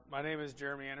My name is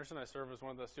Jeremy Anderson. I serve as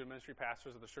one of the student ministry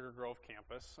pastors at the Sugar Grove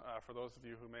campus, for those of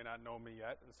you who may not know me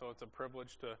yet. And so it's a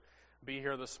privilege to be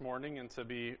here this morning and to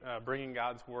be bringing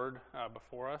God's Word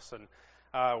before us.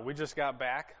 And we just got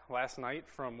back last night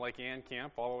from Lake Ann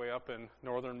Camp all the way up in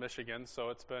northern Michigan,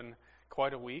 so it's been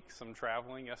quite a week, some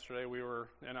traveling. Yesterday we were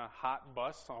in a hot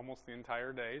bus almost the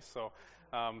entire day, so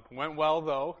went well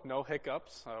though, no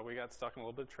hiccups. We got stuck in a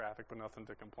little bit of traffic, but nothing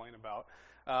to complain about.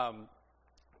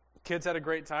 Kids had a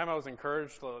great time. I was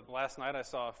encouraged. Last night I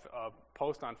saw a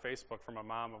post on Facebook from a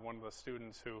mom of one of the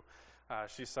students who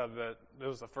she said that it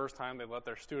was the first time they let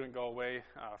their student go away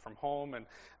from home, and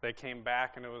they came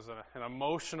back, and it was an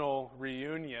emotional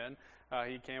reunion.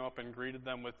 He came up and greeted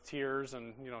them with tears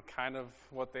and, kind of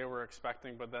what they were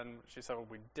expecting, but then she said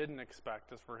what we didn't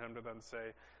expect is for him to then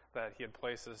say that he had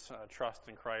placed his trust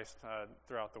in Christ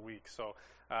throughout the week. So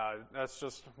that's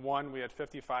just one. We had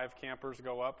 55 campers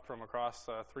go up from across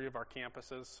 3 of our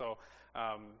campuses, so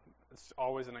it's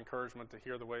always an encouragement to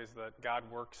hear the ways that God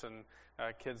works in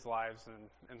kids' lives and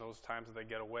in those times that they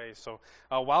get away. So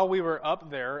while we were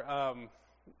up there,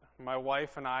 my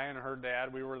wife and I and her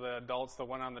dad, we were the adults that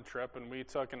went on the trip, and we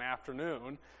took an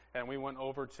afternoon and we went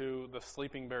over to the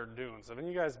Sleeping Bear Dunes. Have any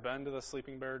of you guys been to the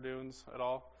Sleeping Bear Dunes at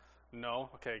all? No?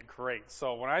 Okay, great.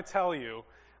 So when I tell you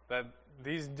that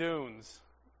these dunes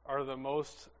are the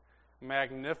most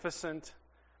magnificent,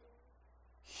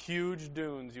 huge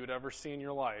dunes you would ever see in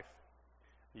your life,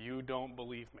 you don't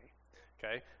believe me.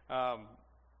 Okay?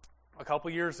 A couple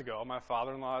years ago, my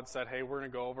father-in-law had said, hey, we're going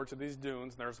to go over to these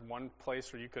dunes. There's one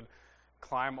place where you could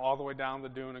climb all the way down the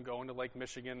dune and go into Lake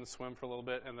Michigan and swim for a little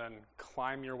bit and then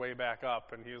climb your way back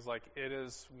up. And he was like, it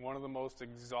is one of the most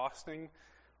exhausting,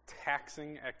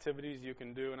 taxing activities you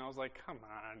can do. And I was like, come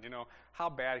on, how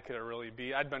bad could it really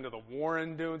be? I'd been to the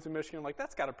Warren Dunes in Michigan. Like,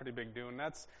 that's got a pretty big dune.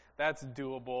 That's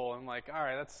doable. And like, all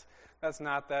right, that's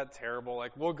not that terrible.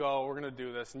 Like, we'll go. We're going to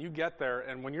do this. And you get there,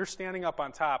 and when you're standing up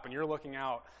on top and you're looking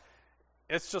out,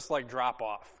 it's just like drop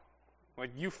off.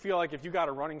 Like, you feel like if you got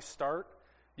a running start,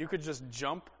 you could just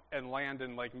jump and land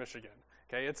in Lake Michigan.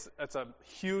 Okay, it's a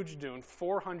huge dune,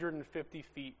 450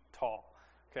 feet tall.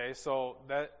 Okay, so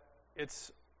that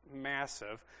it's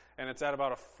massive, and it's at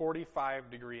about a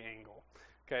 45-degree angle.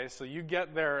 Okay, so you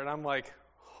get there, and I'm like,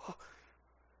 oh,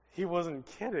 he wasn't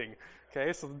kidding.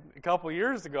 Okay, so a couple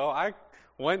years ago, I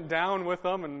went down with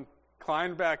them and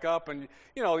climbed back up, and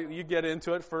you get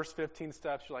into it, first 15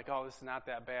 steps, you're like, oh, this is not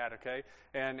that bad, okay?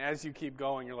 And as you keep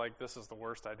going, you're like, this is the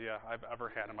worst idea I've ever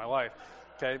had in my life,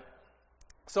 okay?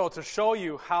 So to show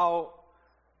you how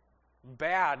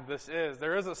bad this is,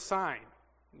 there is a sign.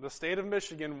 The state of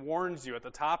Michigan warns you at the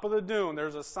top of the dune,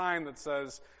 there's a sign that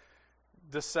says,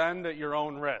 descend at your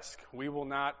own risk. We will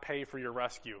not pay for your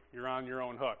rescue. You're on your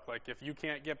own hook. Like, if you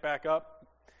can't get back up,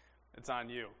 it's on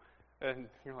you. And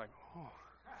you're like, oh,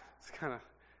 it's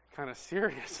kind of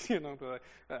serious,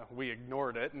 we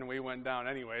ignored it and we went down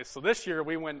anyway. So this year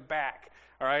we went back,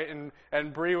 all right,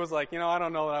 and Bree was like, I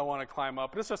don't know that I want to climb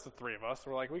up. But it's just the 3 of us.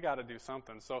 We're like, we got to do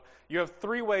something. So you have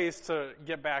 3 ways to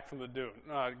get back from the dune,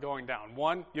 going down.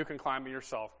 1, you can climb it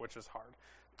yourself, which is hard.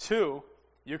 2,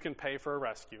 you can pay for a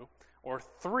rescue. Or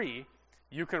 3,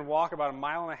 you can walk about 1.5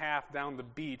 miles down the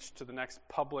beach to the next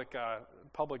public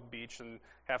beach and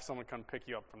have someone come pick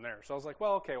you up from there. So I was like,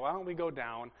 well, okay, why don't we go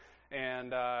down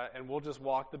and we'll just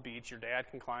walk the beach. Your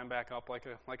dad can climb back up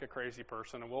like a crazy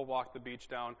person, and we'll walk the beach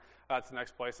down to the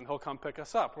next place, and he'll come pick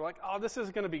us up. We're like, oh, this is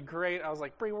going to be great. I was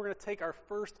like, Bree, we're going to take our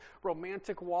first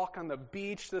romantic walk on the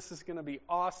beach. This is going to be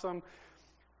awesome.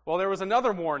 Well, there was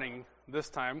another warning this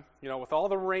time. With all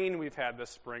the rain we've had this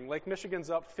spring, Lake Michigan's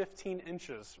up 15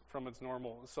 inches from its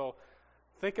normal. So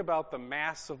think about the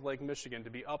mass of Lake Michigan to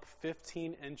be up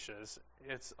 15 inches.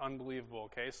 It's unbelievable,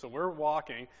 okay? So we're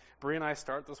walking. Bree and I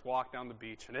start this walk down the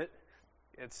beach, and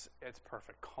it's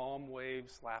perfect. Calm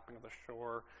waves lapping at the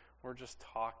shore. We're just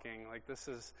talking. Like,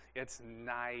 it's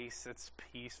nice. It's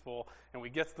peaceful. And we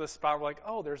get to this spot, we're like,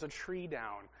 oh, there's a tree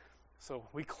down. So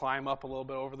we climb up a little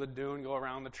bit over the dune, go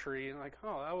around the tree, and like,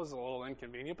 oh, that was a little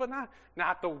inconvenient, but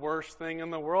not the worst thing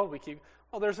in the world.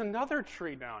 There's another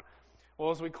tree down. Well,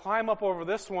 as we climb up over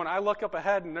this one, I look up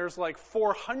ahead, and there's like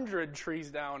 400 trees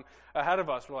down ahead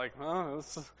of us. We're like, oh,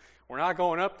 we're not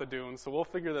going up the dune, so we'll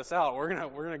figure this out. We're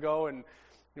gonna go and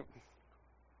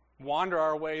wander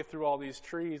our way through all these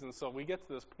trees, and so we get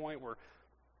to this point where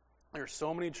there's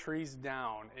so many trees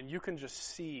down, and you can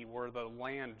just see where the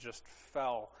land just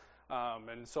fell.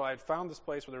 And so I had found this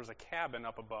place where there was a cabin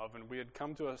up above, and we had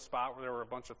come to a spot where there were a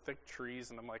bunch of thick trees,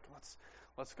 and I'm like,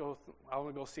 I want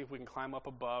to go see if we can climb up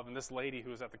above. And this lady who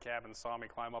was at the cabin saw me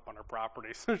climb up on her property.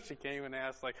 So she came and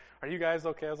asked, like, are you guys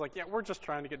okay? I was like, yeah, we're just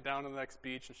trying to get down to the next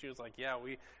beach. And she was like, yeah,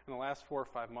 in the last 4 or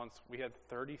 5 months, we had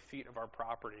 30 feet of our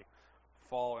property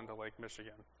fall into Lake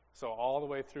Michigan. So all the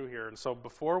way through here. And so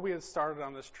before we had started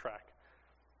on this trek,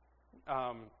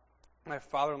 my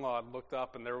father-in-law had looked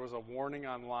up and there was a warning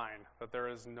online that there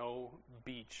is no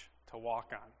beach to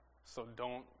walk on. So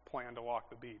don't plan to walk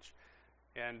the beach.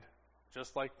 And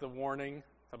just like the warning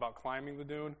about climbing the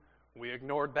dune, we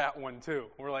ignored that one too.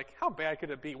 We're like, how bad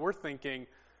could it be? We're thinking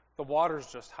the water's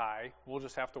just high. We'll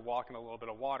just have to walk in a little bit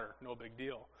of water. No big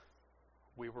deal.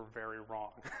 We were very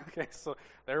wrong. Okay, so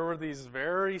there were these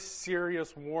very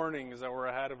serious warnings that were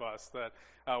ahead of us that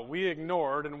we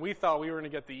ignored, and we thought we were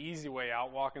going to get the easy way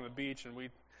out, walking the beach, and we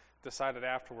decided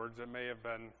afterwards it may have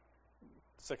been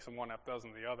 6 of one, half dozen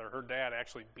of the other. Her dad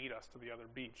actually beat us to the other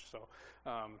beach, so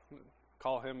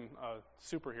call him a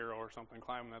superhero or something,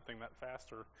 climbing that thing that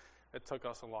fast, or it took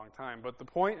us a long time. But the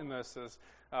point in this is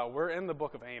we're in the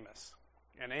book of Amos,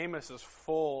 and Amos is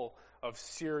full of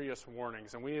serious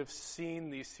warnings, and we have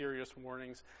seen these serious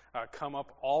warnings come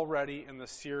up already in the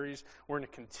series. We're going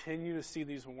to continue to see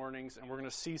these warnings, and we're going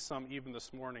to see some even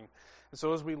this morning. And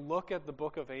so as we look at the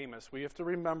book of Amos, we have to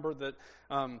remember that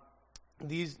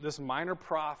this minor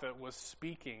prophet was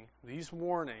speaking these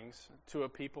warnings to a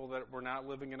people that were not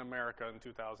living in America in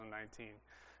 2019.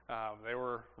 They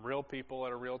were real people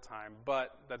at a real time,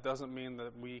 but that doesn't mean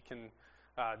that we can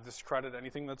discredit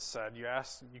anything that's said.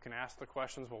 You can ask the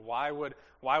questions, well,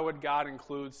 why would God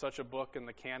include such a book in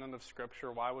the canon of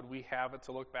Scripture? Why would we have it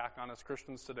to look back on as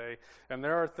Christians today? And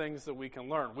there are things that we can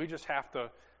learn. We just have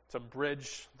to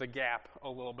bridge the gap a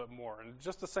little bit more. And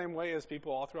just the same way as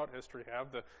people all throughout history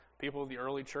have, the people of the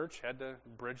early church had to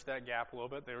bridge that gap a little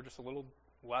bit. They were just a little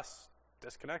less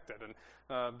disconnected.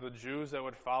 And the Jews that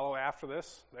would follow after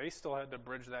this, they still had to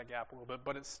bridge that gap a little bit.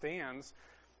 But it stands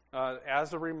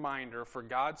as a reminder for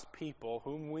God's people,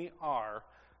 whom we are,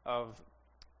 of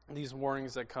these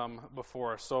warnings that come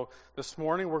before us. So this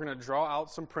morning we're going to draw out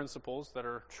some principles that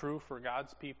are true for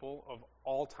God's people of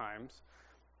all times,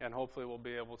 and hopefully we'll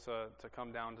be able to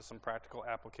come down to some practical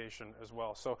application as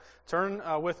well. So turn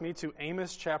with me to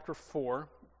Amos chapter 4.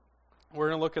 We're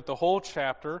going to look at the whole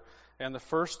chapter and the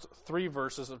first 3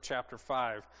 verses of chapter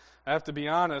 5. I have to be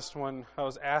honest, when I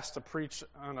was asked to preach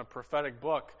on a prophetic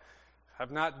book,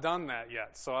 I've not done that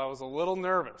yet, so I was a little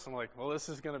nervous. I'm like, well, this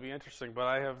is going to be interesting, but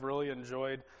I have really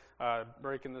enjoyed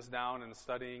breaking this down and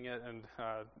studying it, and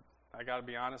I got to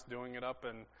be honest, doing it up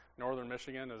in northern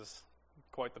Michigan is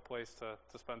quite the place to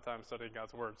spend time studying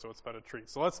God's Word, so it's been a treat.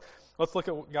 So let's look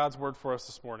at God's Word for us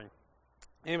this morning.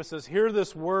 Amos says, "Hear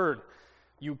this word,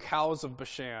 you cows of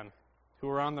Bashan, who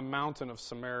are on the mountain of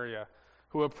Samaria,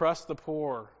 who oppress the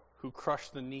poor, who crush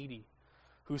the needy,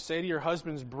 who say to your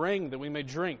husbands, bring that we may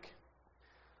drink.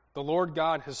 The Lord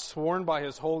God has sworn by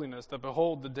his holiness that,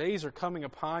 behold, the days are coming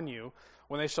upon you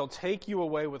when they shall take you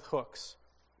away with hooks,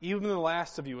 even the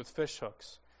last of you with fish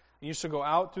hooks. And you shall go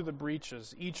out through the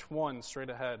breaches, each one straight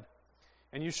ahead.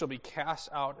 And you shall be cast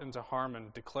out into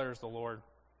Harmon, declares the Lord.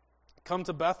 Come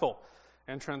to Bethel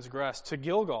and transgress, to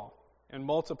Gilgal and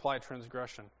multiply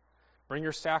transgression. Bring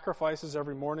your sacrifices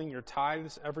every morning, your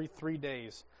tithes every 3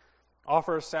 days.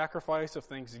 Offer a sacrifice of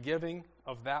thanksgiving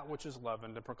of that which is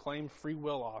leavened, and proclaim free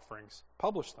will offerings.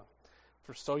 Publish them,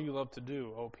 for so you love to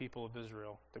do, O people of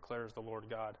Israel, declares the Lord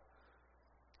God.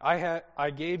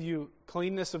 I gave you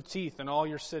cleanness of teeth in all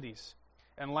your cities,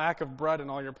 and lack of bread in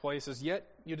all your places, yet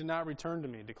you did not return to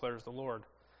me, declares the Lord.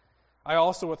 I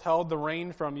also withheld the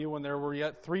rain from you when there were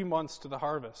yet 3 months to the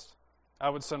harvest. I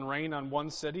would send rain on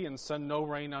one city and send no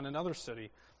rain on another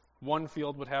city. One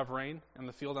field would have rain, and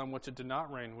the field on which it did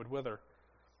not rain would wither.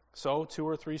 So 2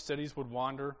 or 3 cities would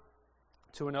wander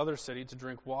to another city to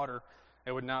drink water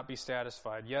and would not be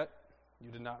satisfied. Yet you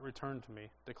did not return to me,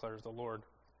 declares the Lord.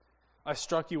 I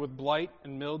struck you with blight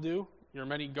and mildew, your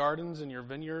many gardens and your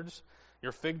vineyards,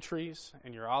 your fig trees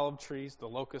and your olive trees the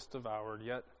locust devoured.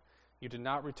 Yet you did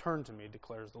not return to me,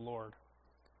 declares the Lord.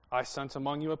 I sent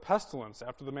among you a pestilence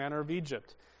after the manner of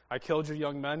Egypt. I killed your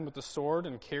young men with the sword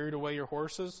and carried away your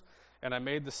horses, and I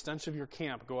made the stench of your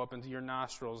camp go up into your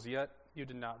nostrils, yet you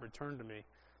did not return to me,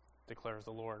 declares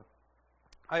the Lord.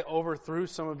 I overthrew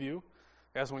some of you,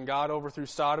 as when God overthrew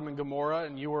Sodom and Gomorrah,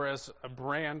 and you were as a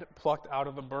brand plucked out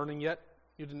of the burning, yet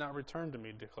you did not return to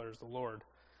me, declares the Lord.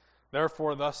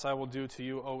 Therefore thus I will do to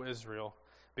you, O Israel.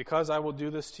 Because I will do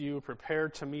this to you, prepare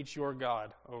to meet your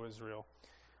God, O Israel.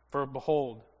 For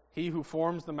behold, he who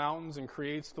forms the mountains and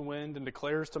creates the wind and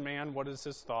declares to man what is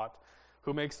his thought,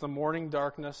 who makes the morning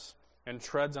darkness and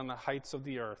treads on the heights of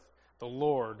the earth, The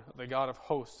Lord, the God of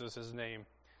hosts, is his name.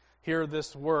 Hear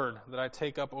this word that I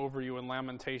take up over you in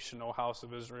lamentation, O house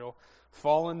of Israel.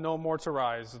 Fallen no more to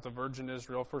rise is the virgin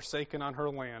Israel, forsaken on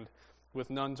her land, with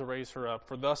none to raise her up.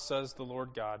 For thus says the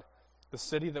Lord God, the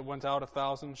city that went out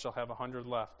 1,000 shall have 100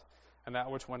 left, and that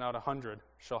which went out 100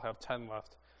 shall have 10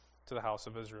 left to the house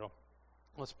of Israel.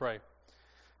 Let's pray.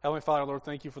 Heavenly Father, Lord,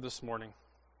 thank you for this morning.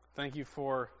 Thank you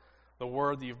for the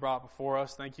word that you've brought before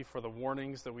us. Thank you for the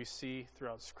warnings that we see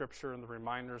throughout Scripture and the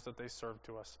reminders that they serve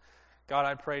to us. God,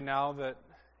 I pray now that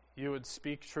you would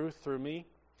speak truth through me,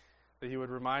 that you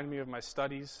would remind me of my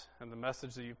studies and the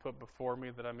message that you put before me,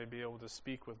 that I may be able to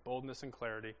speak with boldness and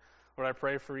clarity. Lord, I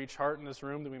pray for each heart in this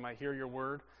room that we might hear your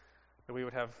word, that we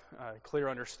would have clear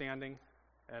understanding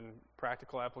and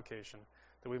practical application,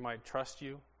 that we might trust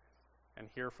you and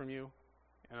hear from you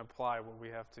and apply what we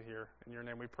have to hear. In your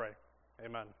name we pray.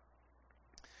 Amen.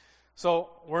 So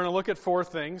we're going to look at four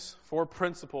things, four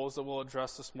principles that we'll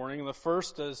address this morning. And the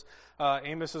first is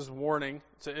Amos's warning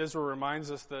to Israel reminds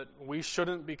us that we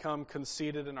shouldn't become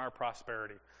conceited in our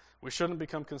prosperity. We shouldn't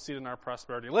become conceited in our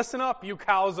prosperity. Listen up, you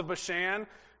cows of Bashan,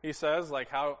 he says, like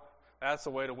how that's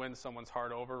a way to win someone's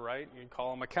heart over, right? You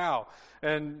call them a cow.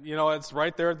 And, it's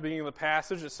right there at the beginning of the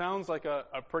passage. It sounds like a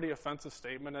pretty offensive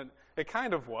statement, and it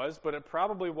kind of was, but it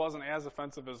probably wasn't as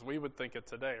offensive as we would think it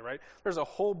today, right? There's a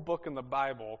whole book in the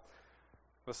Bible,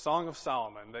 the Song of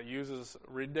Solomon, that uses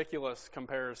ridiculous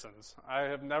comparisons. I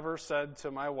have never said to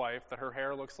my wife that her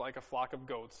hair looks like a flock of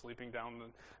goats sleeping down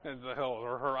the hill,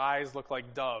 or her eyes look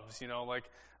like doves.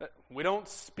 We don't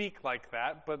speak like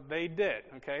that, but they did,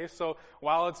 okay? So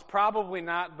while it's probably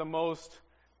not the most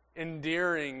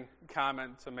endearing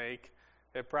comment to make,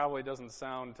 it probably doesn't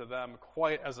sound to them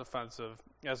quite as offensive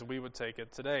as we would take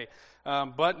it today.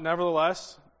 But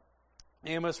nevertheless,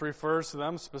 Amos refers to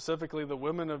them, specifically the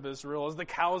women of Israel, as the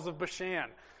cows of Bashan.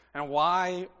 And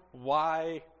why,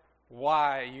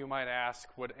 you might ask,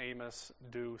 would Amos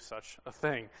do such a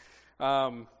thing?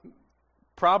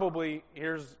 Probably,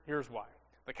 here's why.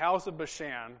 The cows of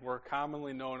Bashan were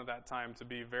commonly known at that time to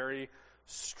be very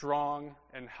strong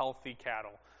and healthy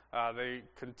cattle. They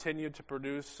continued to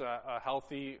produce a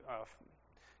healthy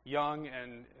young,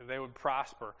 and they would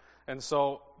prosper. And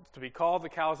so to be called the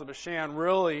cows of Bashan,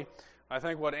 really, I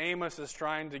think what Amos is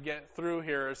trying to get through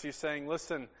here is he's saying,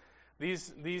 listen,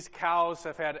 these cows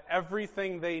have had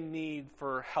everything they need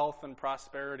for health and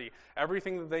prosperity,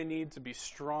 everything that they need to be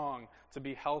strong, to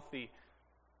be healthy.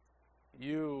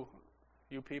 You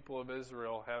people of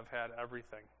Israel have had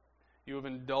everything. You have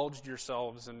indulged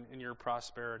yourselves in your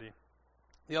prosperity.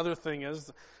 The other thing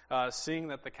is, seeing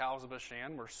that the cows of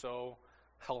Bashan were so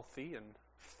healthy and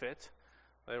fit,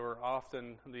 they were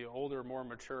often the older, more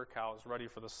mature cows ready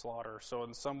for the slaughter. So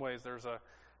in some ways, there's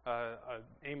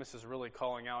Amos is really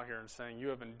calling out here and saying, you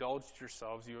have indulged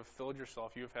yourselves, you have filled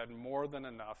yourself, you have had more than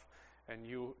enough, and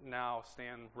you now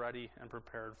stand ready and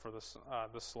prepared for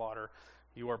the slaughter.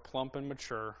 You are plump and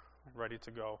mature, ready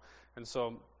to go. And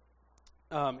so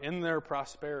in their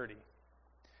prosperity,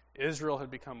 Israel had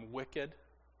become wicked,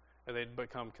 and they'd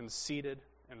become conceited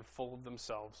and full of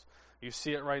themselves. You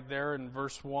see it right there in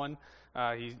verse 1.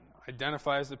 He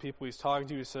identifies the people he's talking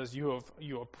to. He says,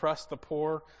 you oppress the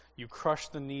poor, you crush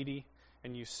the needy,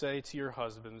 and you say to your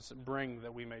husbands, bring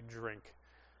that we may drink.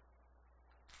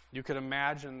 You could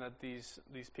imagine that these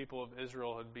people of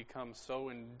Israel had become so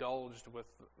indulged with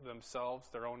themselves,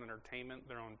 their own entertainment,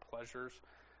 their own pleasures,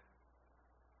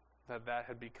 that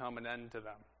had become an end to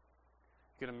them.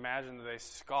 You could imagine that they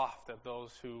scoffed at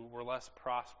those who were less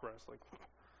prosperous, like,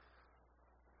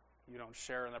 you don't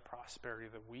share in the prosperity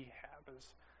that we have as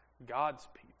God's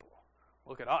people.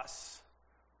 Look at us.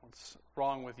 What's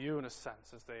wrong with you, in a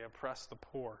sense, as they oppress the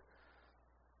poor?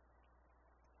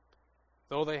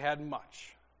 Though they had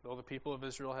much, though the people of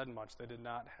Israel had much, they did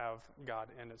not have God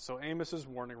in it. So Amos's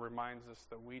warning reminds us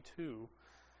that we too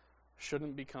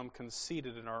shouldn't become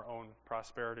conceited in our own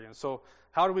prosperity. And so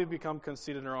how do we become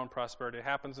conceited in our own prosperity? It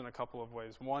happens in a couple of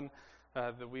ways. One,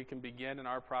 that we can begin in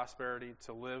our prosperity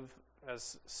to live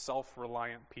as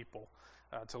self-reliant people,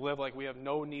 to live like we have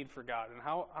no need for God. And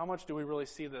how much do we really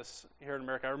see this here in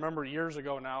America? I remember years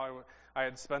ago now, I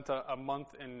had spent a month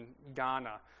in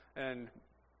Ghana, and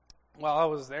while I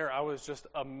was there, I was just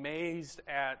amazed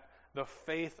at the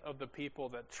faith of the people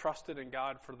that trusted in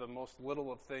God for the most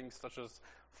little of things, such as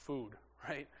food,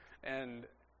 right? And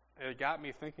it got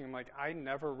me thinking, like, I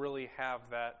never really have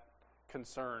that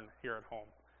concern here at home.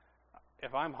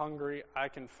 If I'm hungry, I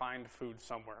can find food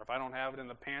somewhere. If I don't have it in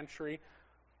the pantry,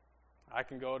 I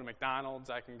can go to McDonald's,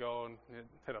 I can go and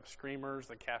hit up Screamers,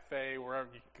 the cafe, wherever.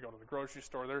 You can go to the grocery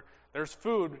store. There's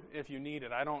food if you need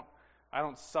it. I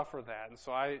don't suffer that. And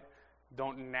so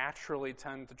don't naturally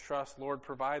tend to trust, Lord,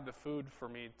 provide the food for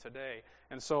me today.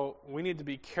 And so we need to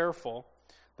be careful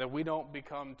that we don't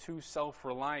become too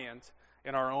self-reliant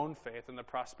in our own faith and the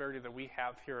prosperity that we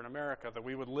have here in America, that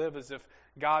we would live as if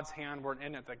God's hand weren't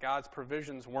in it, that God's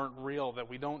provisions weren't real, that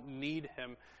we don't need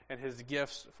him and his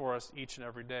gifts for us each and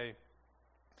every day.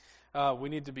 We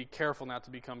need to be careful not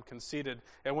to become conceited.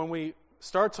 And when we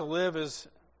start to live as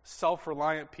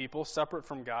self-reliant people, separate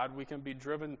from God, we can be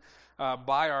driven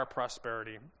by our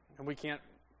prosperity, and we can't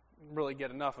really get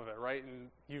enough of it, right? And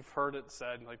you've heard it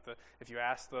said, like, if you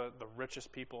ask the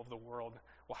richest people of the world,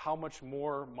 well, how much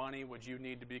more money would you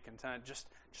need to be content? Just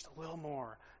a little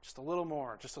more, just a little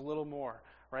more, just a little more,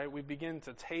 right? We begin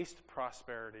to taste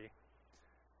prosperity,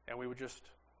 and we would just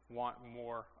want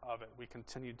more of it. We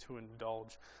continue to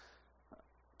indulge.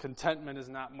 Contentment is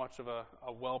not much of a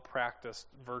well-practiced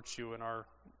virtue in our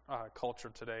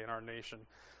culture today, in our nation.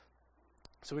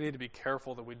 So we need to be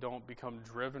careful that we don't become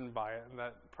driven by it, and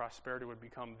that prosperity would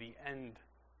become the end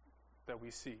that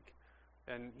we seek,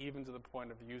 and even to the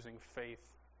point of using faith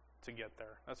to get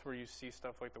there. That's where you see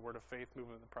stuff like the Word of Faith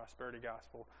movement, the prosperity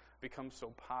gospel, become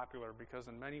so popular, because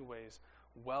in many ways,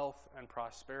 wealth and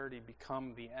prosperity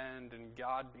become the end, and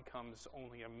God becomes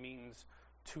only a means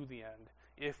to the end.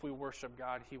 If we worship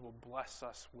God, he will bless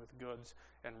us with goods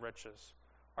and riches.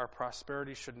 Our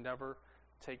prosperity should never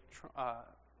take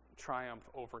triumph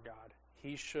over God.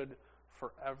 He should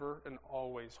forever and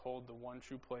always hold the one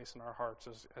true place in our hearts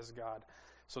as God.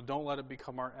 So don't let it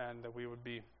become our end, that we would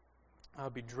be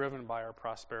driven by our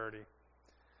prosperity.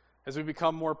 As we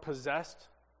become more possessed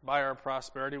by our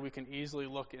prosperity, we can easily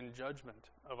look in judgment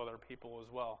of other people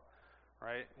as well,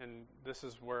 right? And this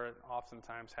is where it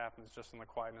oftentimes happens, just in the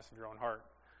quietness of your own heart.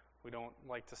 We don't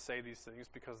like to say these things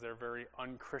because they're very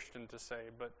un-Christian to say,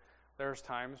 but there's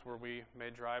times where we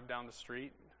may drive down the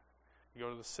street, you go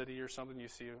to the city or something, you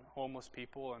see homeless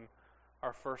people, and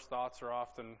our first thoughts are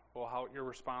often, well, how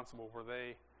irresponsible were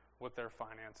they with their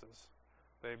finances?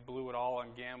 They blew it all on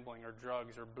gambling or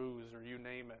drugs or booze or you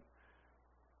name it.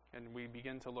 And we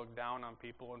begin to look down on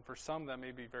people, and for some that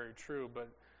may be very true, but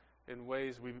in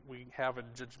ways we have a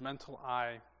judgmental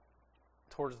eye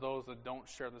towards those that don't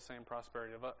share the same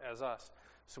prosperity as us.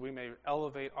 So we may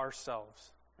elevate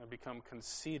ourselves and become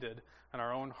conceited in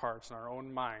our own hearts and our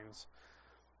own minds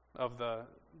of the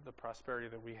prosperity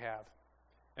that we have.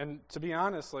 And to be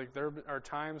honest, like, there are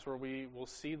times where we will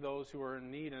see those who are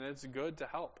in need, and it's good to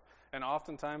help. And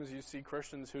oftentimes you see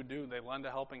Christians who do. They lend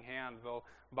a helping hand. They'll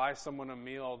buy someone a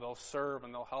meal. They'll serve,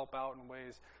 and they'll help out in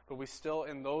ways. But we still,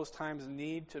 in those times,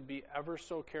 need to be ever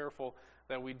so careful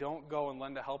that we don't go and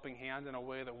lend a helping hand in a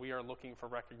way that we are looking for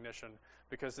recognition.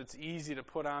 Because it's easy to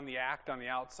put on the act on the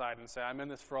outside and say, I'm in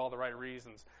this for all the right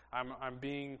reasons. I'm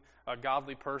being a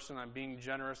godly person. I'm being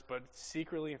generous. But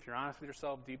secretly, if you're honest with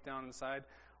yourself, deep down inside,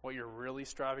 what you're really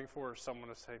striving for is someone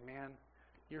to say, man,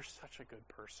 you're such a good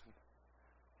person.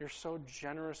 You're so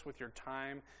generous with your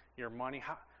time, your money.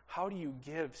 How do you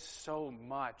give so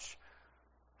much?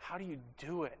 How do you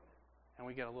do it? And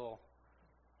we get a little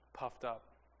puffed up,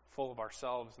 full of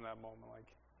ourselves in that moment. Like,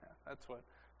 yeah, that's what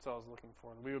I was looking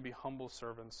for. And we would be humble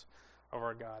servants of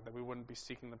our God, that we wouldn't be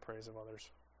seeking the praise of others.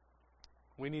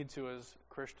 We need to, as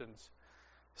Christians,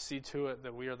 see to it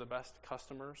that we are the best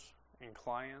customers and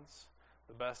clients,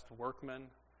 the best workmen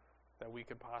that we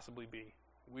could possibly be.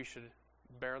 We should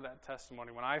bear that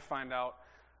testimony. When I find out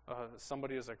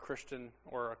somebody is a Christian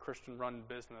or a Christian-run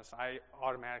business, I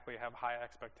automatically have high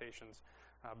expectations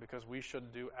because we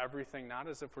should do everything, not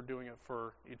as if we're doing it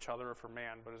for each other or for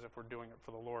man, but as if we're doing it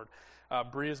for the Lord.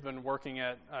 Bree has been working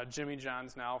at Jimmy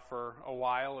John's now for a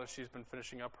while as she's been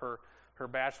finishing up her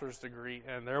bachelor's degree,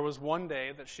 and there was one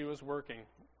day that she was working,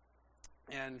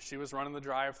 and she was running the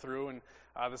drive-thru, and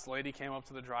this lady came up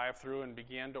to the drive-thru and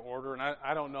began to order, and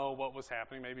I don't know what was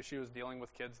happening. Maybe she was dealing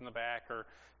with kids in the back, or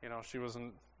she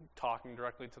wasn't talking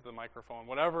directly to the microphone.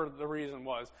 Whatever the reason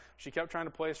was, she kept trying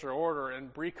to place her order,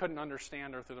 and Bree couldn't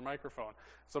understand her through the microphone.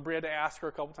 So Bree had to ask her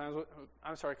a couple times,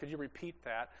 I'm sorry, could you repeat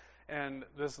that? And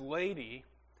this lady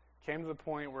came to the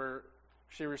point where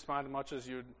she responded much as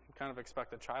you'd kind of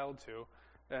expect a child to,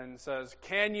 and says,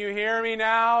 can you hear me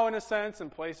now, in a sense,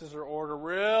 and places her order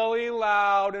really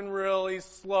loud and really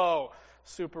slow.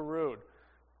 Super rude.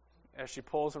 As she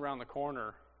pulls around the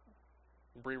corner,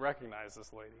 Bree recognized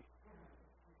this lady,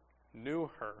 knew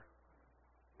her,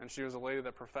 and she was a lady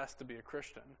that professed to be a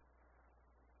Christian.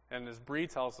 And as Bree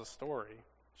tells the story,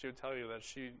 she would tell you that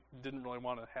she didn't really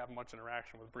want to have much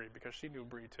interaction with Bree because she knew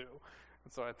Bree too.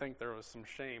 And so I think there was some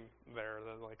shame there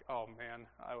that, like, oh man,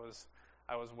 I was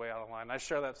way out of line. I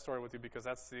share that story with you because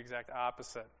that's the exact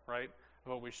opposite, right,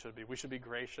 of what we should be. We should be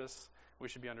gracious. We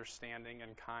should be understanding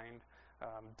and kind.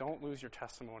 Don't lose your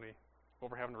testimony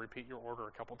over having to repeat your order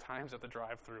a couple times at the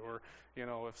drive-thru, or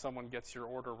if someone gets your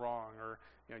order wrong, or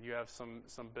you have some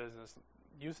business.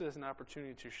 Use it as an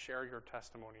opportunity to share your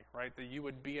testimony, right? That you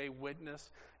would be a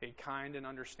witness, a kind and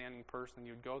understanding person.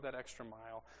 You'd go that extra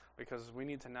mile, because we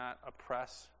need to not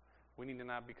oppress. We need to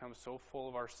not become so full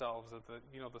of ourselves that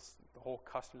the whole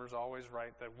customer's always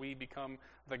right, that we become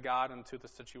the God into the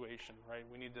situation, right?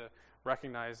 We need to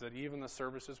recognize that even the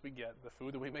services we get, the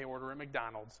food that we may order at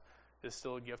McDonald's, is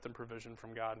still a gift and provision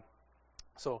from God.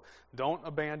 So don't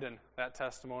abandon that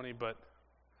testimony, but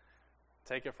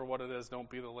take it for what it is. Don't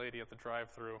be the lady at the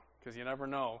drive-thru, because you never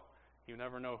know. You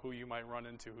never know who you might run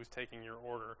into, who's taking your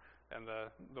order, and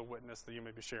the witness that you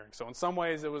may be sharing. So in some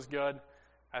ways it was good.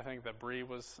 I think that Bree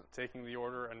was taking the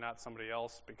order and not somebody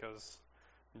else, because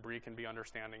Bree can be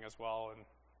understanding as well, and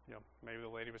maybe the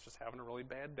lady was just having a really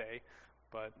bad day,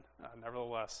 but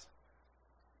nevertheless,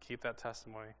 keep that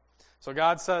testimony. So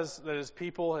God says that his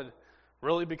people had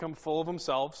really become full of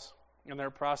themselves in their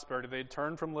prosperity. They'd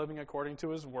turned from living according to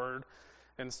his word.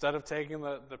 Instead of taking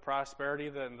the prosperity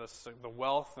and the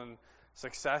wealth and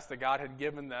success that God had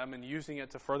given them and using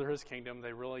it to further his kingdom,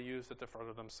 they really used it to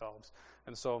further themselves.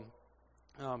 And so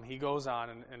he goes on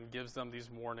and gives them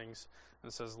these warnings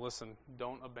and says, listen,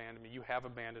 don't abandon me. You have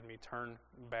abandoned me. Turn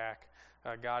back.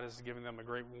 God is giving them a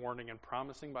great warning and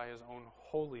promising by his own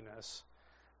holiness,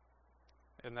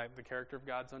 and that the character of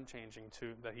God's unchanging,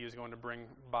 that he is going to bring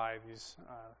by these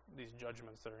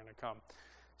judgments that are going to come.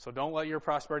 So don't let your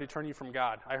prosperity turn you from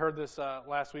God. I heard this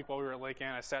last week while we were at Lake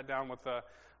Ann. I sat down with the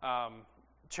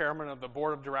chairman of the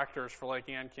board of directors for Lake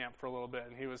Ann Camp for a little bit,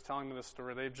 and he was telling me this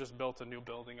story. They've just built a new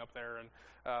building up there, and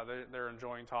they're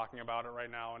enjoying talking about it right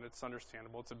now, and it's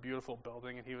understandable. It's a beautiful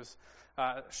building, and he was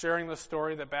sharing the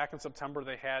story that back in September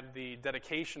they had the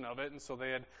dedication of it, and so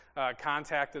they had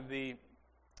contacted the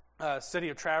city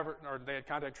of Traverse, or they had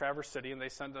contacted Traverse City, and they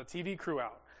sent a TV crew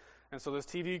out. And so this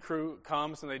TV crew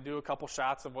comes and they do a couple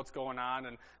shots of what's going on,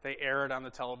 and they air it on the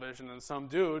television. And some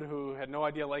dude who had no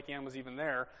idea Lake Ann was even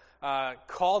there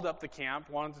called up the camp,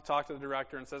 wanted to talk to the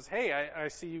director, and says, hey, I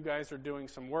see you guys are doing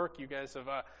some work. You guys have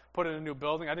put in a new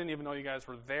building. I didn't even know you guys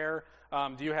were there.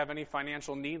 Do you have any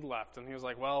financial need left? And he was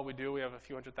like, well, we do. We have a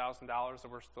few $100,000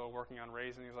 that we're still working on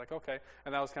raising. He's like, okay.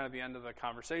 And that was kind of the end of the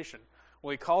conversation. Well,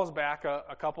 he calls back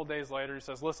a couple days later. He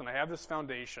says, listen, I have this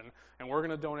foundation, and we're going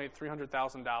to donate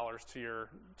 $300,000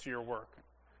 to your work.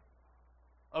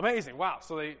 Amazing. Wow.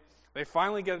 So they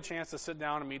finally get a chance to sit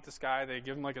down and meet this guy. They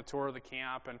give him like a tour of the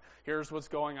camp, and here's what's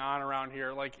going on around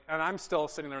here. And I'm still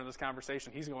sitting there in this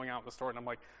conversation. He's going out in the store, and I'm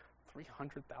like,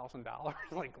 $300,000?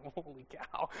 Like, holy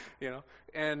cow,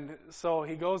 And so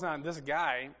he goes on. This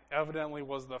guy evidently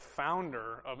was the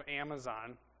founder of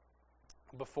Amazon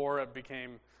before it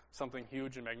became something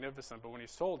huge and magnificent. But when he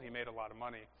sold, he made a lot of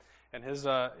money. And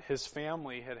his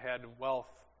family had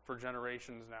wealth for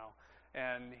generations now.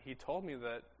 And he told me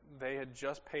that they had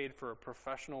just paid for a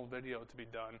professional video to be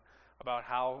done about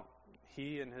how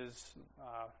he and his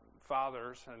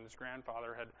fathers and his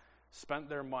grandfather had spent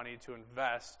their money to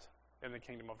invest in the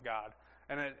kingdom of God.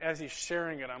 And as he's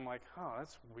sharing it, I'm like, oh,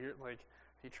 that's weird. Like,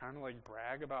 he trying to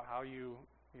brag about how you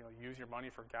use your money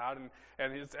for God?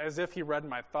 And it's as if he read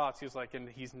my thoughts. He's like, and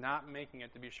he's not making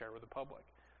it to be shared with the public.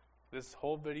 This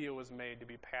whole video was made to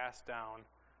be passed down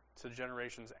to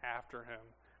generations after him,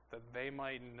 that they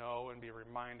might know and be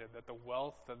reminded that the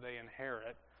wealth that they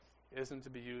inherit isn't to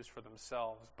be used for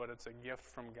themselves, but it's a gift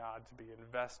from God to be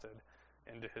invested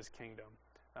into his kingdom.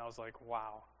 And I was like,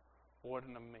 wow, what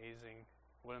an amazing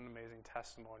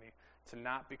testimony to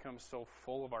not become so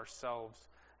full of ourselves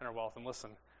and our wealth. And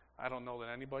listen, I don't know that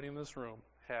anybody in this room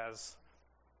has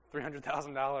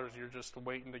 $300,000 you're just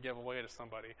waiting to give away to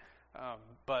somebody.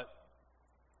 But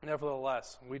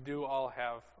nevertheless, we do all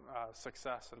have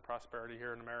success and prosperity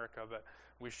here in America that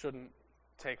we shouldn't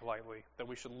take lightly, that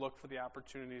we should look for the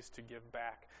opportunities to give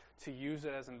back, to use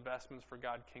it as investments for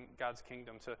God's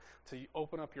kingdom, to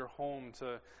open up your home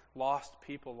to lost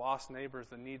people, lost neighbors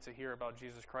that need to hear about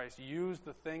Jesus Christ. Use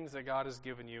the things that God has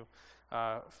given you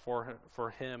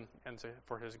for Him and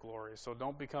for His glory. So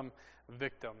don't become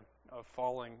victim of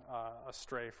falling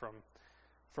astray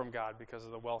from God because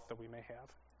of the wealth that we may have.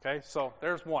 Okay, so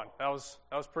there's one. That was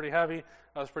pretty heavy.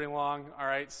 That was pretty long. All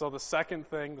right, so the second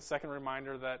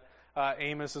reminder that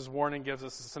Amos' warning gives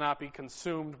us is to not be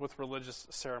consumed with religious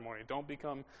ceremony. Don't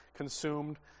become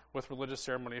consumed with religious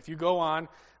ceremony. If you go on,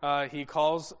 he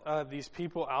calls these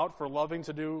people out for loving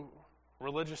to do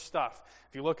religious stuff.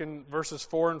 If you look in verses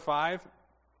 4 and 5,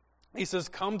 he says,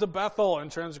 "Come to Bethel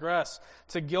and transgress,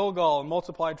 to Gilgal and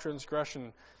multiply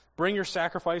transgression. Bring your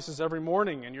sacrifices every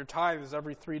morning and your tithes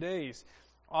every 3 days.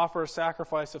 offer a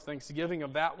sacrifice of thanksgiving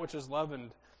of that which is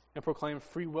leavened, and proclaim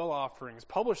free will offerings.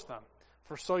 Publish them,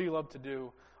 for so you love to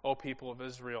do, O people of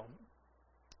Israel.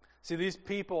 See, these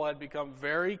people had become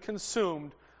very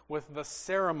consumed with the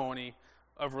ceremony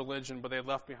of religion, but they had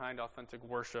left behind authentic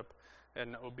worship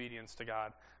and obedience to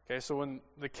God. Okay, so when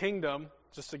the kingdom,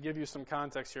 just to give you some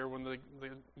context here,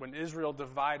 when Israel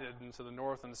divided into the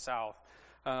north and south,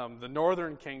 the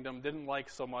northern kingdom didn't like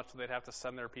so much that they'd have to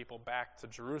send their people back to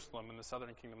Jerusalem in the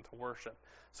southern kingdom to worship.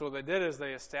 So what they did is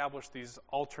they established these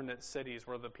alternate cities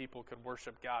where the people could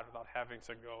worship God without having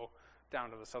to go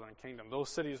down to the southern kingdom. Those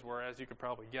cities were, as you could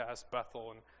probably guess,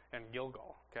 Bethel and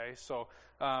Gilgal. Okay, so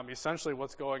essentially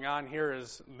what's going on here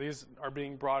is these are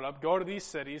being brought up. Go to these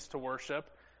cities to worship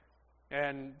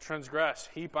and transgress.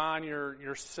 Heap on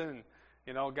your sin.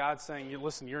 You know, God's saying,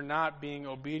 listen, you're not being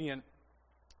obedient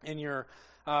in your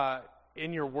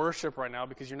worship right now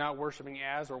because you're not worshiping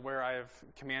as or where I have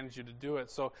commanded you to do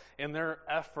it. So in their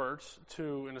efforts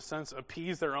to, in a sense,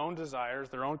 appease their own desires,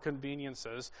 their own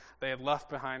conveniences, they had left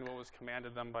behind what was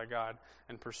commanded them by God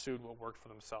and pursued what worked for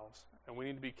themselves. And we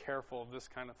need to be careful of this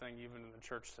kind of thing even in the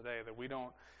church today, that we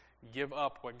don't give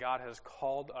up what God has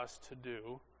called us to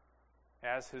do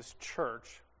as His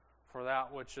church for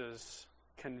that which is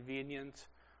convenient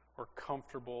or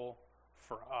comfortable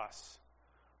for us.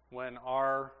 When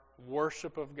our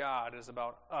worship of God is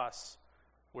about us,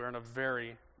 we're in a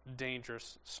very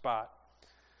dangerous spot.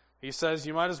 He says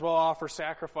you might as well offer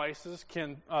sacrifices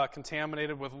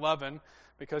contaminated with leaven,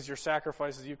 because your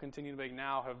sacrifices you continue to make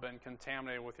now have been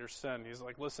contaminated with your sin. He's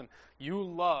like, listen, you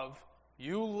love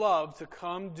to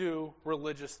come do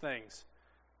religious things,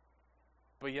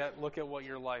 but yet look at what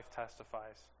your life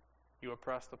testifies. You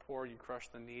oppress the poor, you crush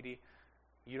the needy,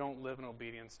 you don't live in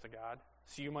obedience to God.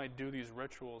 So you might do these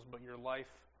rituals, but your life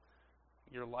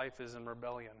is in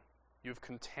rebellion. You've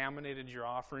contaminated your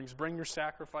offerings. Bring your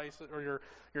sacrifices or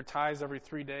your tithes every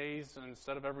 3 days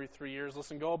instead of every 3 years.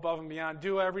 Listen, go above and beyond.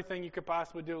 Do everything you could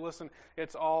possibly do. Listen,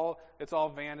 it's all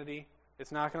vanity.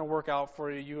 It's not going to work out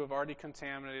for you. You have already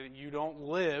contaminated it. You don't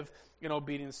live in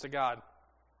obedience to God.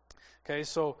 Okay,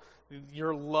 so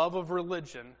your love of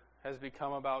religion has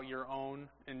become about your own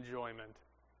enjoyment.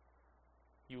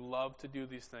 You love to do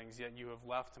these things, yet you have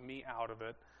left me out of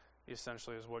it,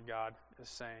 essentially is what God is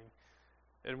saying.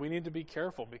 And we need to be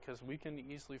careful because we can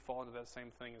easily fall into that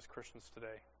same thing as Christians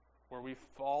today, where we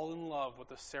fall in love with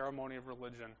the ceremony of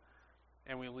religion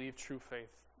and we leave true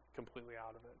faith completely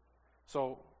out of it.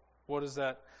 So what does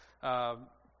that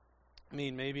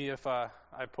mean? Maybe if I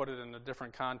put it in a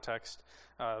different context,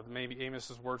 maybe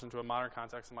Amos's words into a modern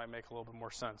context, it might make a little bit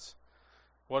more sense.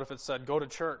 What if it said, go to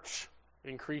church,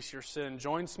 increase your sin,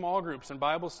 join small groups and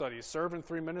Bible studies, serve in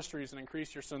 3 ministries and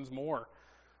increase your sins more.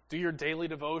 Do your daily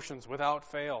devotions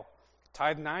without fail.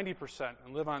 Tithe 90%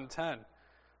 and live on 10.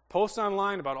 Post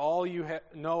online about all you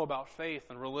know about faith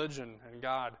and religion and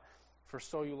God, for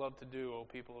so you love to do, O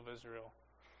people of Israel.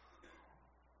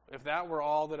 If that were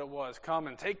all that it was, come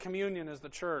and take communion as the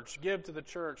church, give to the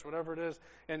church, whatever it is,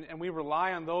 and we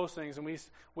rely on those things, and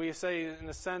we say, in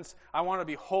a sense, I want to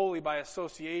be holy by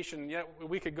association, yet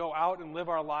we could go out and live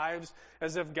our lives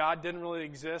as if God didn't really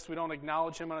exist. We don't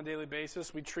acknowledge Him on a daily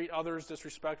basis. We treat others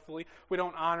disrespectfully. We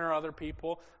don't honor other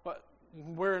people. But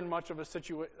we're in much of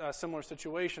a similar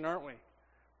situation, aren't we?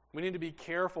 We need to be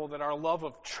careful that our love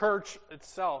of church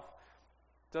itself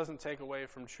doesn't take away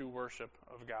from true worship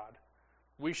of God.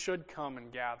 We should come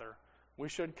and gather. We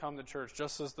should come to church,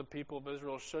 just as the people of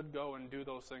Israel should go and do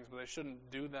those things, but they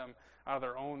shouldn't do them out of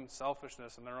their own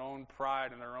selfishness and their own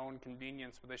pride and their own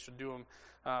convenience, but they should do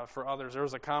them for others. There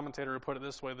was a commentator who put it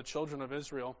this way: the children of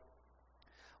Israel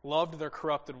loved their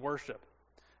corrupted worship.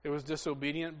 It was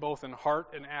disobedient both in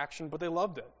heart and action, but they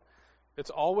loved it. It's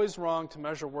always wrong to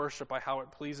measure worship by how it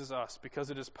pleases us,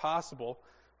 because it is possible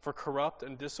for corrupt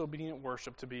and disobedient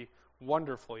worship to be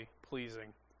wonderfully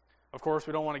pleasing. Of course,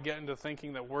 we don't want to get into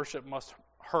thinking that worship must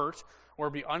hurt or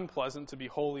be unpleasant to be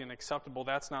holy and acceptable.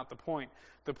 That's not the point.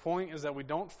 The point is that we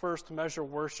don't first measure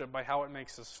worship by how it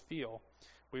makes us feel.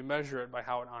 We measure it by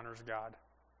how it honors God.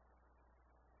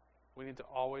 We need to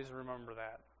always remember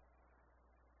that.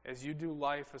 As you do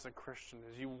life as a Christian,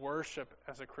 as you worship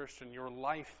as a Christian, your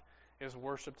life is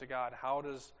worship to God. How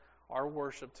does our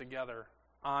worship together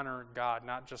honor God,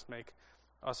 not just make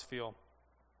us feel?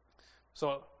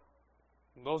 So,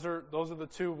 those are the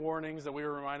 2 warnings that we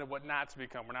were reminded what not to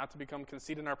become. We're not to become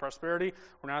conceited in our prosperity.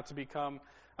 We're not to become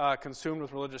consumed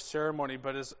with religious ceremony.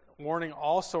 But his warning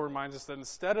also reminds us that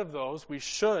instead of those, we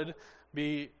should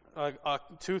be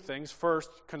 2 things. First,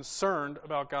 concerned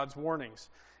about God's warnings.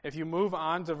 If you move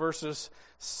on to verses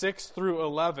 6 through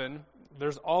 11,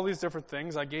 there's all these different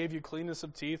things. I gave you cleanness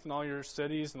of teeth in all your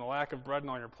cities and the lack of bread in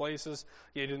all your places.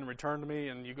 You didn't return to me,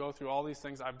 and you go through all these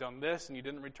things. I've done this, and you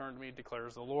didn't return to me,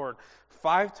 declares the Lord.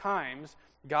 5 times,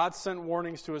 God sent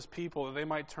warnings to his people that they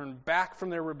might turn back from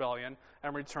their rebellion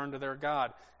and return to their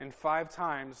God. And 5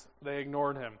 times, they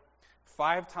ignored him.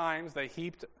 5 times, they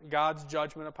heaped God's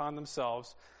judgment upon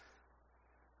themselves,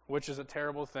 which is a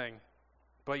terrible thing.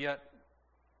 But yet,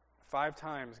 5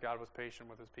 times, God was patient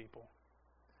with his people.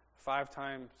 5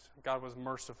 times, God was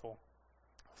merciful.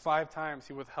 5 times,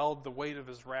 he withheld the weight of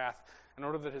his wrath in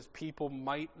order that his people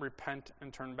might repent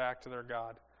and turn back to their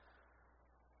God.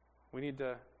 We need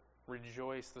to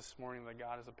rejoice this morning that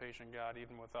God is a patient God,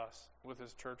 even with us, with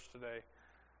his church today,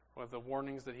 with the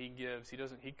warnings that he gives.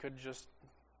 He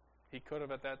could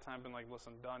have at that time been like,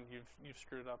 listen, done, you've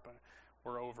screwed up and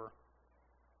we're over.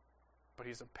 But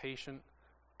he's a patient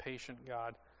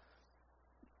God.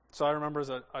 So I remember as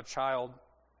a child,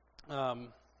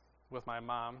 with my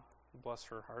mom, bless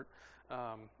her heart,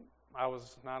 I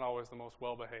was not always the most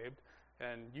well-behaved.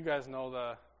 And you guys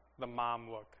know the mom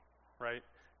look, right?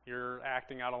 You're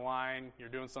acting out of line, you're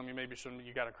doing something you maybe shouldn't,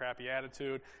 you got a crappy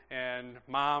attitude, and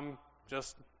mom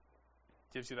just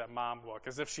gives you that mom look,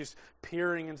 as if she's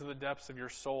peering into the depths of your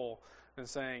soul and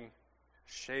saying,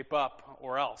 shape up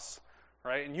or else,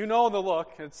 right? And you know the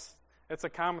look. It's a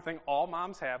common thing. All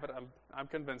moms have it. I'm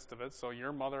convinced of it. So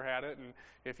your mother had it, and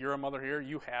if you're a mother here,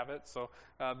 you have it. So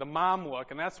the mom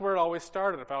look, and that's where it always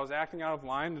started. If I was acting out of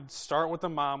line, it'd start with the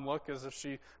mom look, as if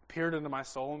she peered into my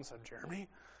soul and said, Jeremy,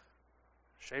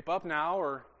 shape up now,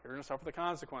 or you're going to suffer the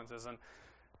consequences. And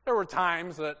there were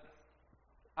times that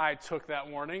I took that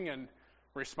warning and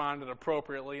responded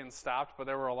appropriately and stopped, but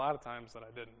there were a lot of times that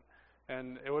I didn't.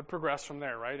 And it would progress from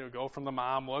there, right? It would go from the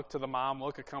mom look to the mom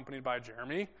look accompanied by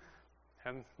Jeremy.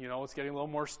 And, it's getting a little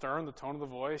more stern, the tone of the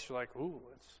voice. You're like, ooh,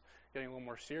 it's getting a little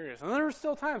more serious. And there were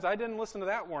still times I didn't listen to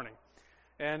that warning.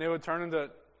 And it would turn into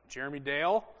Jeremy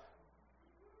Dale.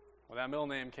 When that middle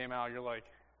name came out, you're like,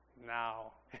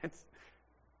 now it's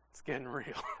getting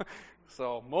real.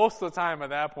 So most of the time at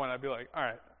that point, I'd be like, all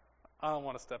right, I don't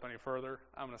want to step any further.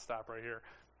 I'm going to stop right here.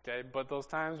 Okay, but those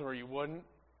times where you wouldn't,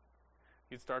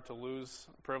 you'd start to lose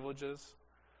privileges.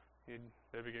 You'd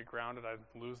maybe get grounded.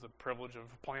 I'd lose the privilege of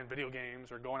playing video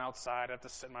games or going outside. I'd have to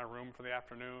sit in my room for the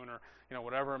afternoon or,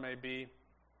 whatever it may be.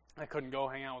 I couldn't go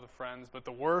hang out with friends. But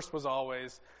the worst was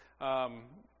always, I'm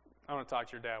going to talk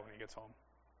to your dad when he gets home.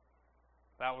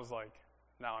 That was like,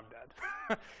 now I'm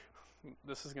dead.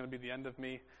 This is going to be the end of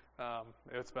me.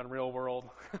 It's been real world.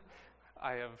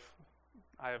 I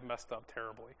have messed up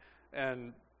terribly.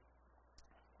 And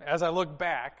as I look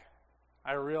back,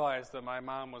 I realized that my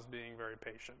mom was being very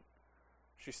patient.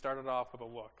 She started off with a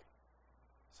look,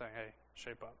 saying, hey,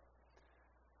 shape up.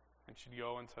 And she'd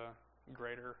go into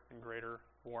greater and greater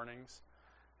warnings.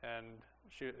 And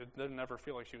it didn't ever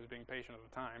feel like she was being patient at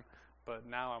the time. But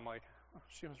now I'm like, oh,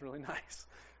 she was really nice.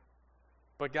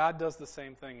 But God does the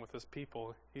same thing with his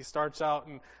people. He starts out,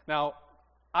 and now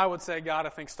I would say God, I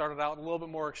think, started out a little bit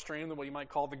more extreme than what you might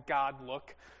call the God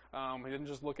look. He didn't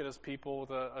just look at his people with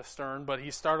a stern, but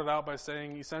he started out by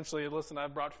saying, essentially, listen,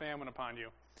 I've brought famine upon you.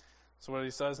 So what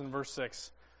he says in verse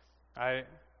 6, I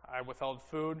withheld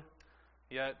food,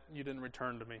 yet you didn't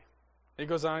return to me. He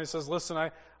goes on, he says, listen,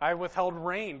 I withheld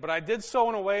rain, but I did so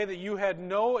in a way that you had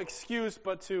no excuse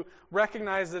but to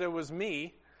recognize that it was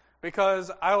me,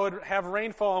 because I would have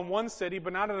rainfall in one city,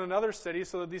 but not in another city,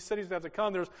 so that these cities would have to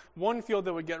come. There's one field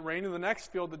that would get rain, and the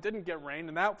next field that didn't get rain,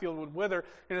 and that field would wither.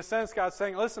 In a sense, God's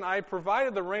saying, listen, I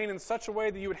provided the rain in such a way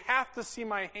that you would have to see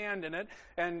my hand in it,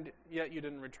 and yet you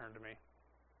didn't return to me.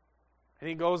 And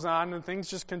he goes on, and things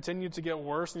just continue to get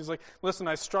worse. And he's like, listen,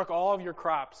 I struck all of your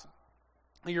crops,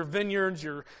 your vineyards,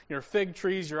 your fig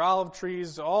trees, your olive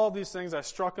trees, all these things. I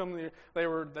struck them. They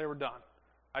were done.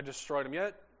 I destroyed them.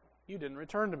 Yet you didn't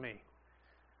return to me.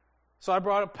 So I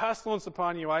brought a pestilence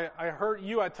upon you. I hurt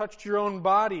you. I touched your own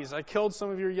bodies. I killed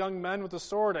some of your young men with the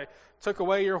sword. I took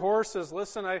away your horses.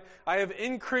 Listen, I have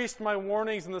increased my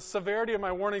warnings and the severity of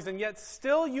my warnings, and yet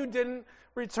still you didn't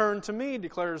return to me,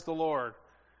 declares the Lord.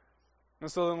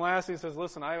 And so then lastly he says,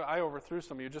 listen, I overthrew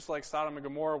some of you, just like Sodom and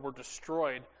Gomorrah were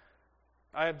destroyed.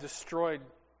 I have destroyed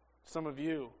some of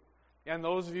you. And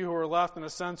those of you who are left, in a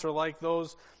sense, are like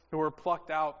those who were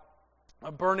plucked out,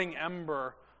 a burning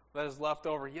ember that is left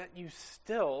over. Yet you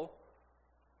still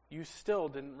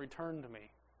didn't return to me.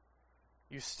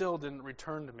 You still didn't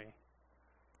return to me.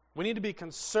 We need to be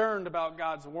concerned about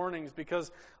God's warnings because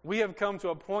we have come to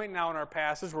a point now in our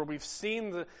passage where we've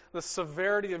seen the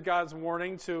severity of God's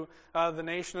warning to the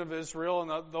nation of Israel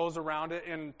and those around it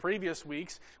in previous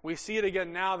weeks. We see it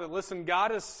again now that, listen,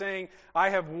 God is saying,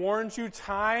 I have warned you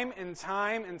time and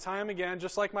time and time again,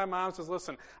 just like my mom says,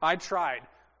 listen, I've tried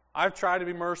to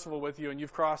be merciful with you and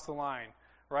you've crossed the line.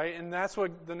 Right? And that's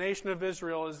what the nation of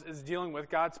Israel is dealing with.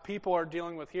 God's people are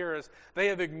dealing with here is they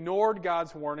have ignored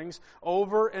God's warnings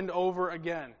over and over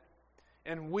again.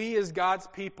 And we as God's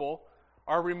people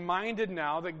are reminded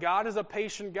now that God is a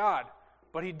patient God,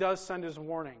 but He does send His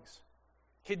warnings.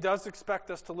 He does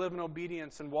expect us to live in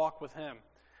obedience and walk with Him.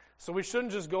 So we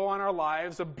shouldn't just go on our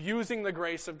lives abusing the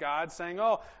grace of God, saying,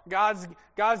 oh,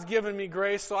 God's given me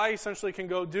grace, so I essentially can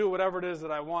go do whatever it is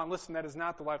that I want. Listen, that is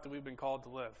not the life that we've been called to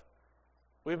live.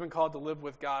 We've been called to live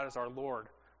with God as our Lord,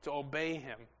 to obey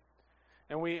Him.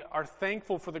 And we are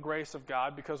thankful for the grace of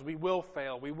God because we will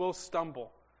fail, we will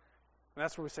stumble. And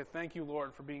that's where we say, thank you,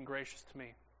 Lord, for being gracious to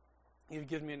me. You've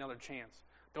given me another chance.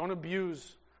 Don't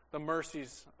abuse the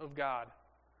mercies of God,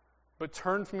 but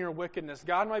turn from your wickedness.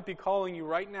 God might be calling you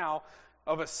right now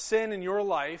of a sin in your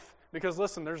life because,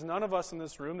 listen, there's none of us in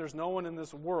this room, there's no one in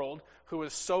this world who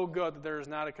is so good that there is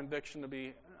not a conviction to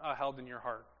be held in your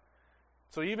heart.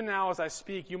 So even now as I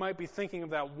speak, you might be thinking of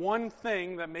that one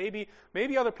thing that maybe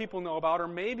other people know about, or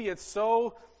maybe it's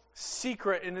so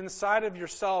secret and inside of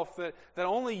yourself that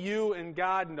only you and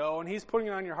God know, and He's putting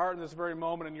it on your heart in this very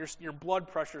moment, and your blood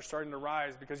pressure is starting to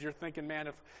rise because you're thinking, man,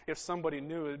 if somebody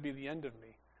knew, it would be the end of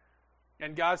me.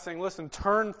 And God's saying, listen,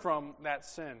 turn from that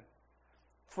sin.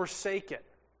 Forsake it.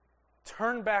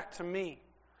 Turn back to me.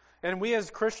 And we as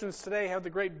Christians today have the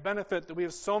great benefit that we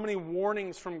have so many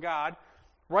warnings from God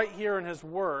right here in His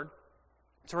Word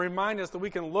to remind us that we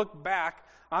can look back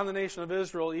on the nation of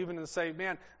Israel even and say,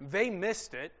 man, they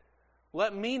missed it.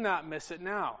 Let me not miss it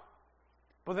now.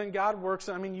 But then God works,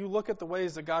 you look at the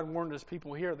ways that God warned His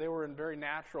people here. They were in very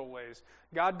natural ways.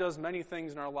 God does many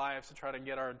things in our lives to try to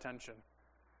get our attention.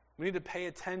 We need to pay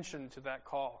attention to that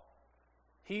call.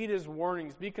 Heed His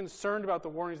warnings. Be concerned about the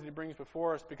warnings that He brings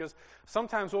before us, because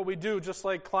sometimes what we do, just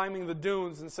like climbing the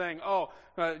dunes and saying,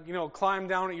 climb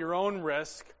down at your own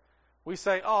risk, we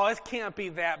say, oh, it can't be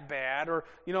that bad, or,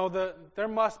 there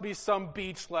must be some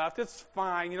beach left. It's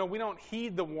fine. We don't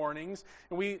heed the warnings,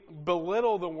 and we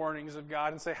belittle the warnings of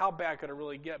God and say, how bad could it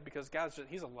really get? Because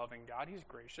He's a loving God. He's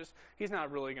gracious. He's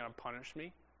not really going to punish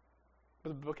me. But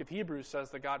the book of Hebrews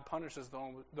says that God punishes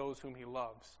those whom He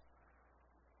loves.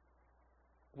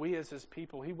 We as His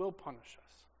people, He will punish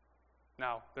us.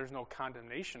 Now, there's no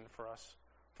condemnation for us,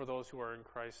 for those who are in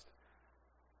Christ.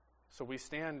 So we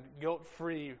stand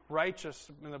guilt-free, righteous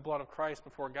in the blood of Christ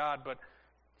before God, but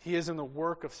He is in the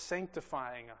work of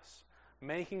sanctifying us,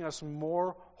 making us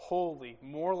more holy,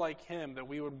 more like Him, that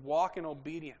we would walk in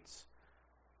obedience.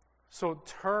 So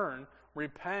turn,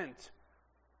 repent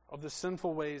of the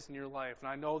sinful ways in your life. And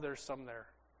I know there's some there.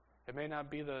 It may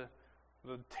not be the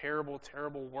terrible,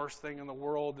 terrible, worst thing in the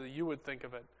world that you would think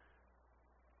of it.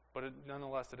 But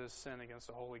nonetheless, it is sin against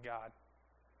a holy God.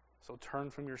 So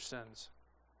turn from your sins.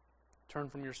 Turn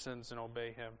from your sins and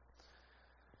obey Him.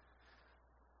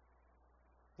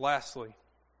 Lastly,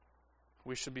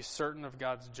 we should be certain of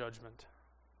God's judgment.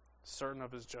 Certain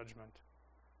of His judgment.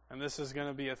 And this is going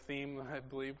to be a theme that I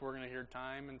believe we're going to hear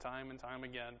time and time and time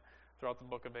again throughout the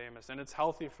book of Amos. And it's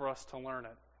healthy for us to learn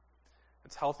it.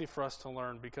 It's healthy for us to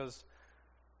learn because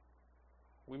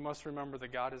we must remember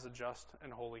that God is a just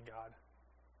and holy God.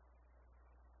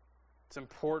 It's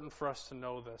important for us to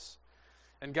know this.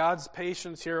 And God's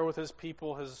patience here with His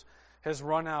people has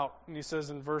run out. And He says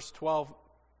in verse 12,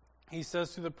 He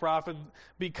says to the prophet,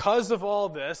 because of all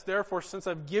this, therefore, since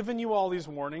I've given you all these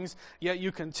warnings, yet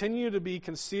you continue to be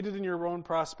conceited in your own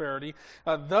prosperity,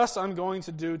 thus I'm going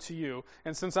to do to you.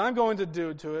 And since I'm going to do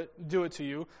it to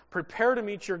you, prepare to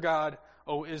meet your God,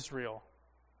 O Israel.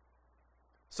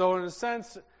 So in a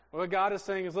sense, what God is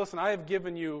saying is, listen, I have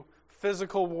given you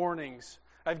physical warnings.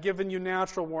 I've given you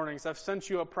natural warnings. I've sent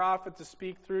you a prophet to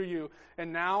speak through you.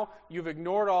 And now you've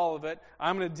ignored all of it.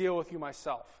 I'm going to deal with you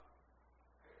myself.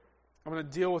 I'm going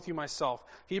to deal with you myself.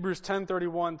 Hebrews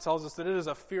 10:31 tells us that it is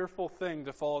a fearful thing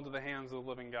to fall into the hands of the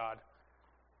living God.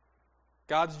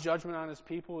 God's judgment on His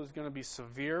people is going to be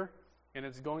severe, and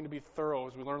it's going to be thorough.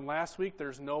 As we learned last week,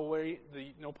 there's no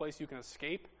place you can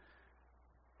escape.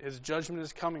 His judgment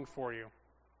is coming for you.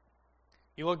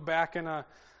 You look back in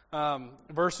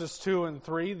verses 2 and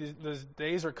 3, the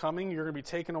days are coming. You're going to be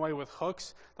taken away with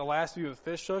hooks. The last of you with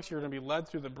fish hooks. You're going to be led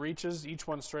through the breaches, each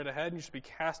one straight ahead, and you should be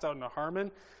cast out into Harmon.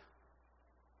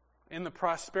 In the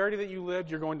prosperity that you lived,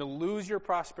 you're going to lose your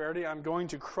prosperity. I'm going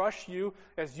to crush you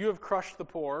as you have crushed the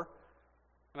poor,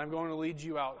 and I'm going to lead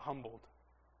you out humbled.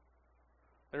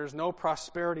 There is no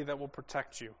prosperity that will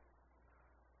protect you.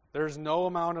 There is no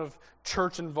amount of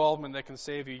church involvement that can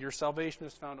save you. Your salvation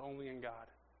is found only in God.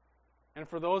 And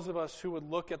for those of us who would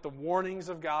look at the warnings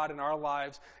of God in our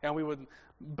lives and we would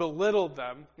belittle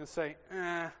them and say,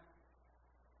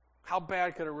 how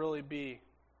bad could it really be?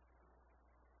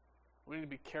 We need to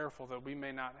be careful that we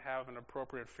may not have an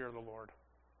appropriate fear of the Lord.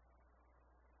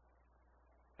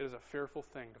 It is a fearful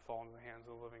thing to fall into the hands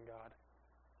of the living God.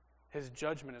 His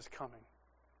judgment is coming.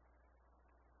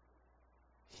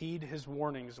 Heed his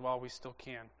warnings while we still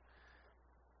can.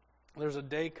 There's a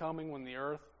day coming when the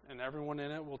earth and everyone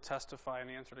in it will testify and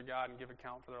answer to God and give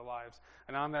account for their lives.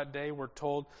 And on that day, we're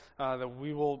told that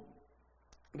we will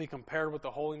be compared with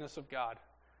the holiness of God.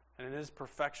 And in his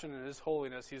perfection and his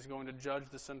holiness, he is going to judge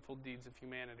the sinful deeds of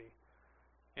humanity.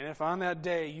 And if on that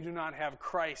day you do not have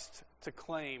Christ to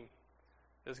claim,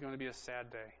 it's going to be a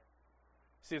sad day.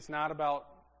 See, it's not about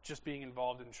just being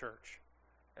involved in church.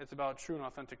 It's about true and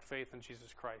authentic faith in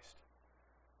Jesus Christ.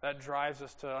 That drives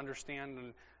us to understand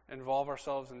and involve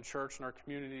ourselves in church and our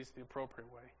communities the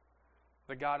appropriate way,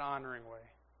 the God-honoring way.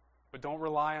 But don't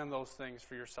rely on those things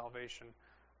for your salvation.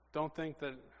 Don't think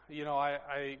that,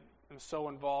 I am so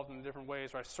involved in different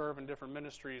ways, or I serve in different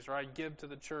ministries, or I give to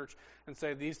the church and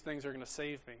say these things are going to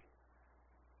save me.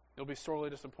 You'll be sorely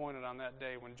disappointed on that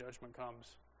day when judgment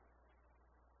comes.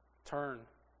 Turn.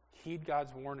 Heed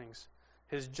God's warnings.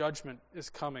 His judgment is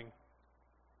coming.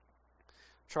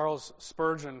 Charles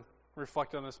Spurgeon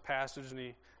reflected on this passage and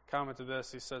he commented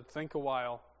this. He said, think a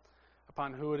while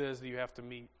upon who it is that you have to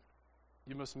meet.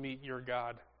 You must meet your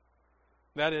God.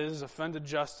 That is, offended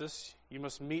justice. You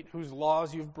must meet whose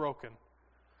laws you've broken,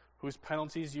 whose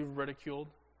penalties you've ridiculed.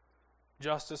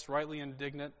 Justice, rightly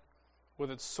indignant,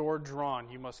 with its sword drawn,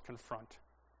 you must confront.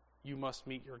 You must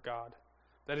meet your God.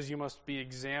 That is, you must be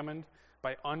examined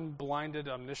by unblinded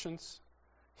omniscience.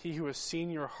 He who has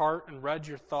seen your heart and read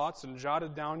your thoughts and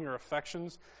jotted down your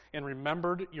affections and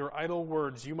remembered your idle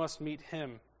words, you must meet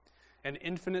him. And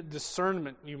infinite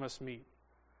discernment you must meet.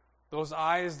 Those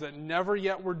eyes that never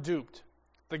yet were duped.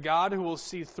 The God who will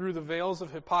see through the veils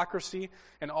of hypocrisy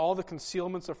and all the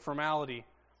concealments of formality.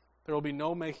 There will be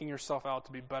no making yourself out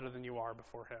to be better than you are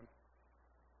before him.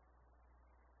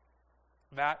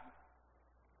 That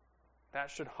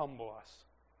should humble us.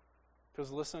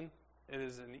 Because listen, it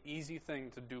is an easy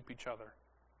thing to dupe each other.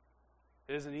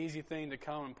 It is an easy thing to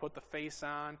come and put the face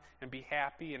on and be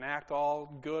happy and act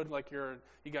all good like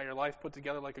you got your life put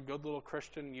together like a good little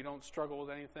Christian and you don't struggle with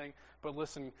anything. But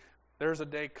listen, there's a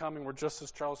day coming where, just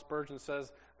as Charles Spurgeon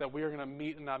says, that we are going to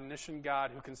meet an omniscient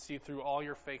God who can see through all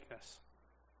your fakeness.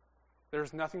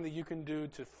 There's nothing that you can do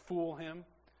to fool him.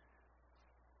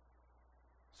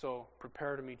 So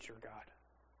prepare to meet your God.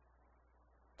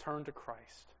 Turn to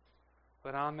Christ.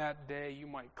 That on that day you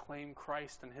might claim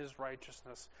Christ and his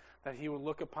righteousness. That he would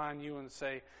look upon you and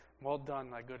say, well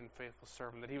done, thy good and faithful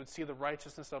servant. That he would see the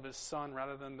righteousness of his Son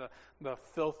rather than the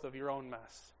filth of your own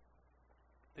mess.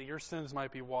 That your sins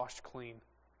might be washed clean.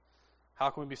 How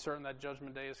can we be certain that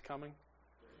judgment day is coming?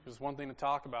 There's one thing to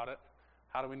talk about it.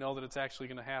 How do we know that it's actually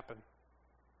going to happen?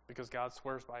 Because God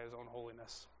swears by his own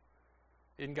holiness.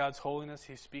 In God's holiness,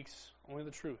 he speaks only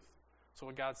the truth. So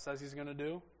what God says he's going to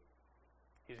do,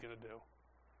 he's going to do.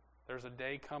 There's a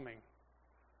day coming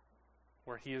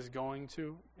where he is going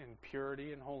to, in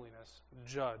purity and holiness,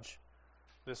 judge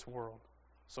this world.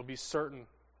 So be certain.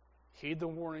 Heed the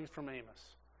warnings from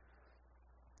Amos.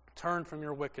 Turn from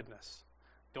your wickedness.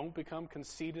 Don't become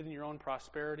conceited in your own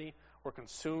prosperity or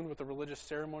consumed with the religious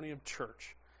ceremony of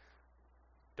church.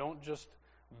 Don't just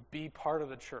be part of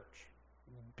the church.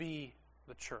 Be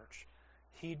the church.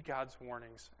 Heed God's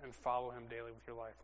warnings and follow him daily with your life.